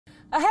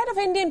Ahead of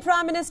Indian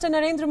Prime Minister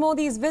Narendra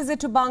Modi's visit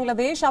to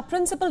Bangladesh, our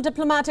principal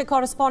diplomatic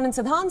correspondent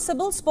Sidhant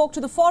Sibal spoke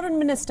to the Foreign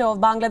Minister of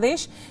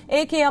Bangladesh,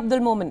 AK Abdul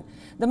Momen.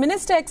 The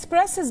minister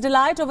expressed his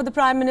delight over the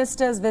Prime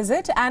Minister's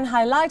visit and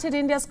highlighted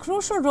India's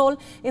crucial role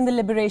in the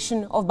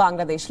liberation of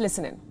Bangladesh.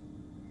 Listen in.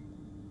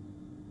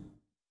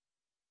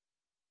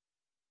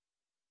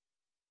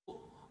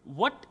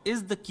 What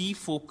is the key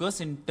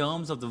focus in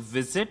terms of the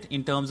visit,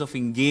 in terms of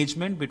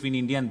engagement between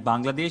India and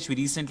Bangladesh? We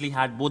recently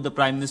had both the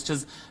Prime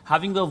Ministers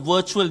having a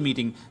virtual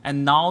meeting,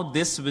 and now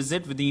this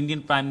visit with the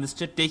Indian Prime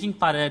Minister taking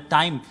part at a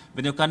time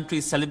when your country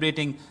is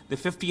celebrating the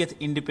 50th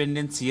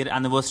independence year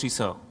anniversary,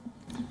 sir.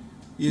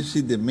 You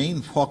see, the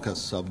main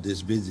focus of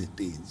this visit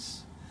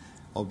is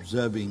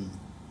observing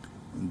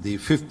the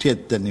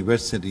 50th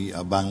anniversary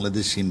of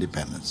Bangladesh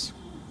independence.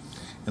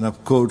 And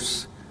of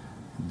course,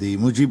 the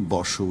Mujib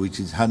Bosho,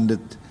 which is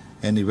 100th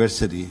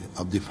anniversary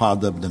of the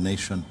father of the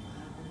nation,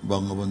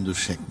 Bangabandhu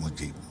Sheikh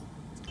Mujib.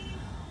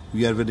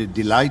 We are very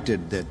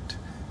delighted that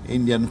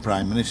Indian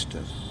Prime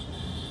Minister,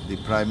 the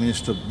Prime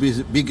Minister of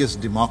the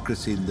biggest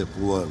democracy in the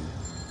world,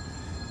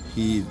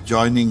 he is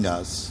joining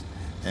us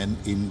and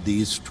in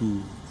these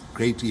two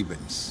great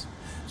events.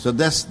 So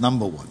that's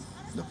number one.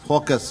 The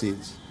focus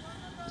is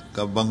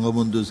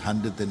Bangabandhu's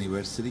 100th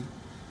anniversary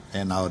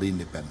and our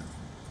independence.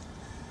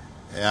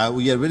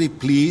 We are very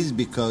pleased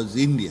because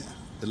India,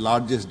 the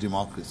largest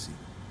democracy,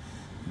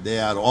 they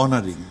are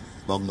honoring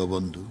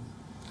Bangabandhu,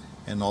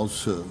 and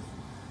also,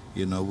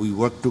 we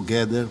work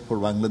together for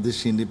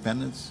Bangladesh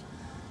independence.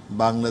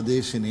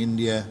 Bangladesh and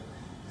India,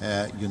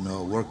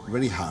 work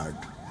very hard.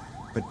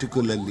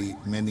 Particularly,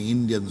 many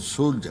Indian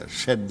soldiers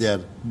shed their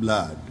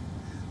blood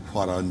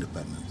for our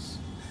independence.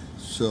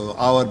 So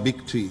our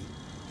victory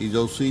is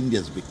also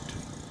India's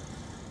victory,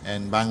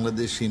 and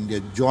Bangladesh, India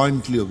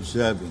jointly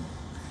observing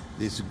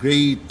this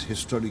great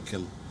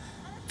historical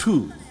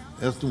two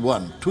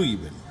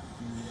events.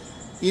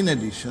 In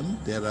addition,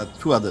 there are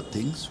two other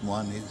things.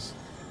 One is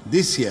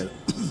this year,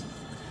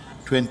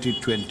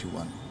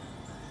 2021,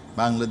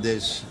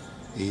 Bangladesh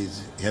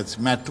has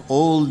met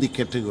all the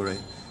category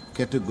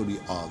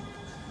of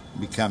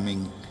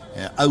becoming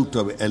out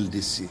of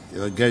LDC,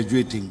 or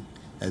graduating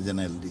as an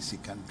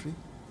LDC country.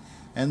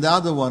 And the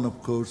other one, of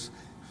course,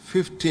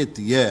 50th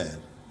year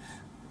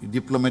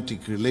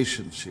diplomatic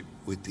relationship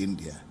with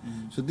India.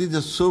 So these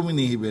are so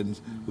many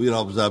events we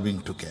are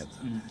observing together.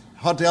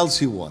 What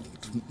else you want?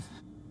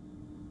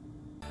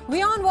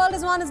 WION World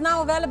is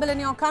now available in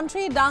your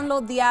country.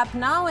 Download the app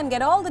now and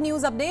get all the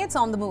news updates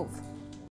on the move.